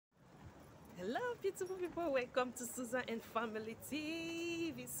Hello, beautiful people. Welcome to Susan and Family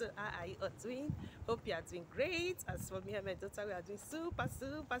TV. So, how are you all doing? Hope you are doing great. As for me and my daughter, we are doing super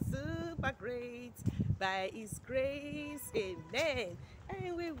great. By His grace, amen.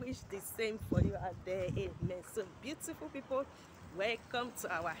 And we wish the same for you out there, amen. So, beautiful people, welcome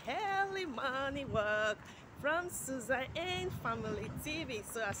to our early morning walk from Susan and Family TV.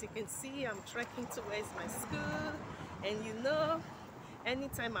 So, as you can see, I'm trekking towards my school, and you know,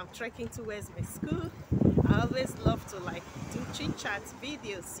 anytime I'm trekking towards my school, I always love to like do chit chat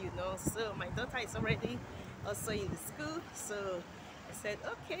videos, you know. So my daughter is already also in the school, so I said,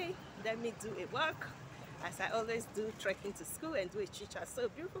 okay, let me do a walk as I always do, trekking to school and do a chit chat. So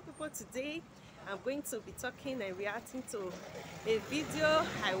beautiful people, today I'm going to be talking and reacting to a video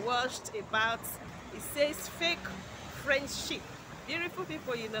I watched about, it says fake friendship. Beautiful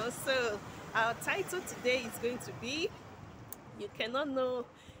people, you know. So our title today is going to be, you cannot know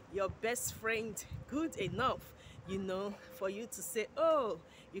your best friend good enough, you know, for you to say, oh,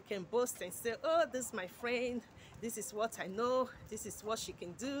 you can boast and say, oh, this is my friend, this is what I know, this is what she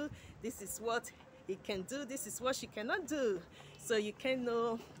can do, this is what he can do, this is what she cannot do. So you can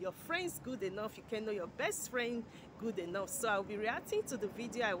know your friends good enough, you can know your best friend good enough. So I'll be reacting to the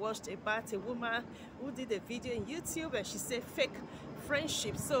video I watched about a woman who did a video in YouTube, and she said fake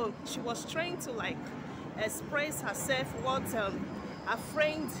friendship. So she was trying to like express herself what a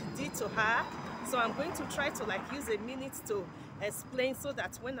friend did to her. So I'm going to try to like use a minute to explain, so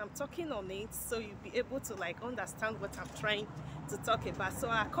that when I'm talking on it, so you'll be able to like understand what I'm trying to talk about.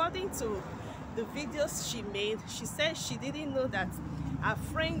 So according to the videos she made, she said she didn't know that her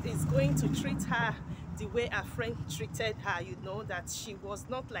friend is going to treat her the way her friend treated her, you know, that she was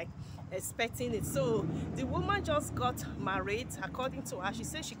not like expecting it. So the woman just got married. According to her, she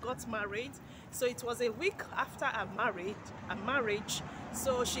said she got married, so it was a week after her marriage.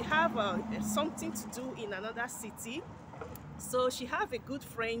 So she have something to do in another city. So she have a good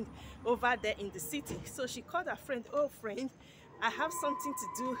friend over there in the city. So she called her friend, oh friend, I have something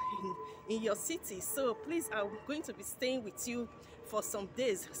to do in your city, so please, I'm going to be staying with you for some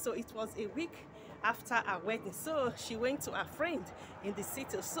days. So it was a week after her wedding, so she went to her friend in the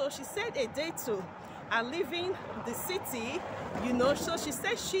city. So she said a day to her leaving the city, you know. So she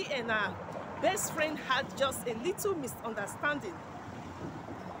said she and her best friend had just a little misunderstanding.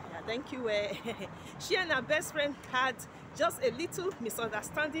 Thank you. She and her best friend had just a little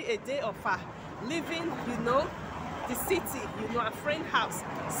misunderstanding a day of her leaving, you know, the city, you know, her friend's house.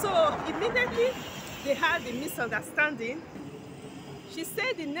 So immediately they had the misunderstanding. She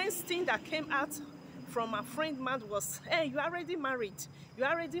said the next thing that came out from her friend mouth was, hey, you are already married, you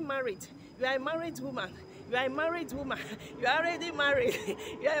are already married, you are a married woman, you are a married woman, you are already married,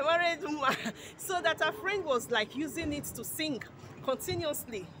 you are a married woman. So that her friend was like using it to sing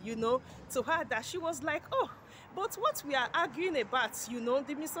continuously, you know, to her, that she was like, oh, but what we are arguing about, you know,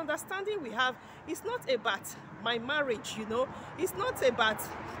 the misunderstanding we have is not about my marriage, you know, it's not about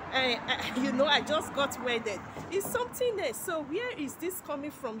you know, I just got wedded, it's something else. So where is this coming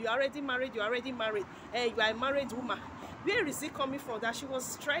from? You are already married, you are already married, you are a married woman. Where is it coming from? That she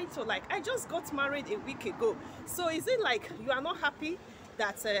was trying to like, I just got married a week ago, so is it like you are not happy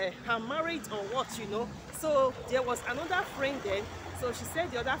that I'm married or what, you know? So there was another friend then. So she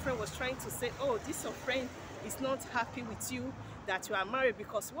said the other friend was trying to say, oh, this your friend is not happy with you that you are married,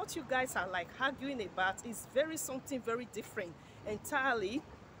 because what you guys are like arguing about is something very different entirely,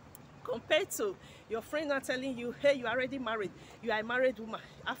 compared to your friend not telling you, hey, you are already married, you are a married woman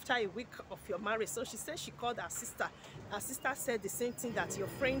after a week of your marriage. So she said she called her sister. Her sister said the same thing, that your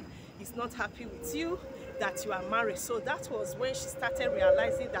friend is not happy with you that you are married. So that was when she started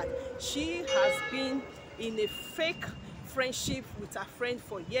realizing that she has been in a fake friendship with her friend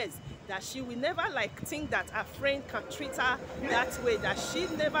for years, that she will never like think that her friend can treat her that way, that she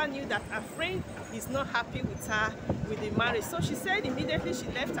never knew that her friend is not happy with her with the marriage. So she said immediately she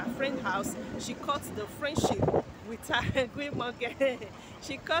left her friend's house, she cut the friendship with her.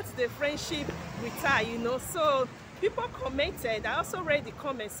 She cut the friendship with her, you know. So people commented, I also read the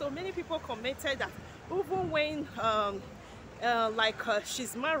comments, so many people commented that even when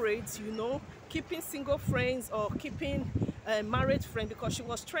she's married, you know, keeping single friends or keeping married friend, because she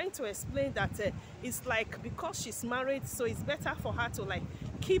was trying to explain that it's like because she's married, so it's better for her to like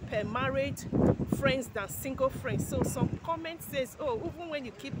keep married friends than single friends. So some comment says, oh, even when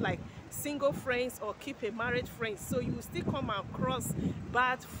you keep like single friends or keep a married friend, so you will still come across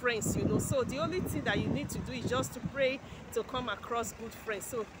bad friends, you know. So the only thing that you need to do is just to pray to come across good friends.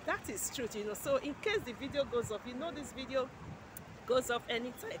 So that is truth, you know. So in case the video goes off, you know, this video goes off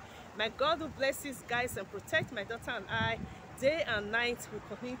anytime. My God will bless these guys and protect my daughter and I day and night will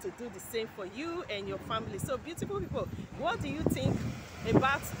continue to do the same for you and your family. So beautiful people, what do you think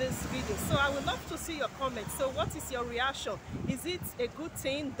about this video? So I would love to see your comments. So what is your reaction? Is it a good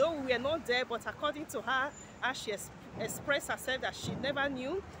thing? Though we are not there, but according to her, as she expressed herself, that she never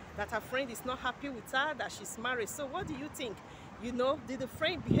knew that her friend is not happy with her, that she's married. So what do you think? You know, did the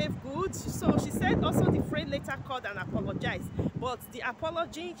friend behave good? So she said also the friend later called and apologized, but the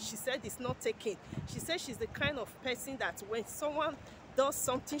apology, she said, is not taken. She said she's the kind of person that when someone does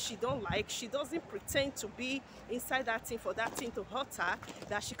something she don't like, she doesn't pretend to be inside that thing for that thing to hurt her,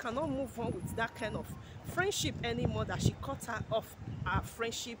 that she cannot move on with that kind of friendship anymore, that she cut her off our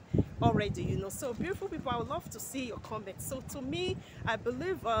friendship already, you know. So beautiful people, I would love to see your comments. So to me, I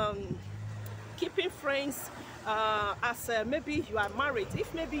believe keeping friends as maybe you are married,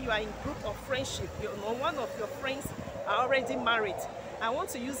 if maybe you are in group of friendship, you know, one of your friends are already married. I want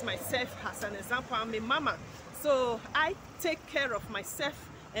to use myself as an example. I'm a mama, so I take care of myself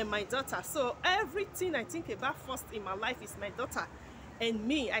and my daughter. So everything I think about first in my life is my daughter and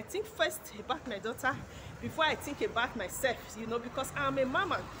me. I think first about my daughter before I think about myself, you know, because I'm a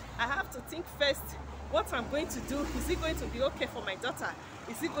mama. I have to think first what I'm going to do. Is it going to be okay for my daughter?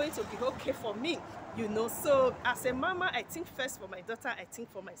 Is it going to be okay for me? You know, so as a mama, I think first for my daughter, I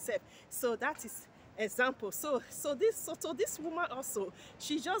think for myself. So that is example. So this woman also,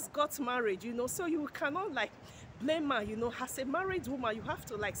 she just got married, you know, so you cannot like blame her, you know. As a married woman, you have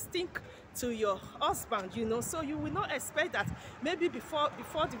to like stick to your husband, you know. So you will not expect that maybe before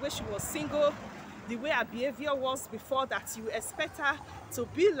the way she was single, the way her behavior was before, that you expect her to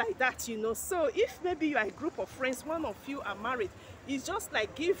be like that, you know. So if maybe you are a group of friends, one of you are married, it's just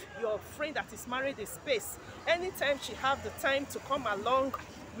like give your friend that is married a space. Anytime she have the time to come along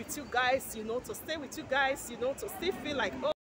with you guys, you know, to stay with you guys, you know, to still feel like, oh,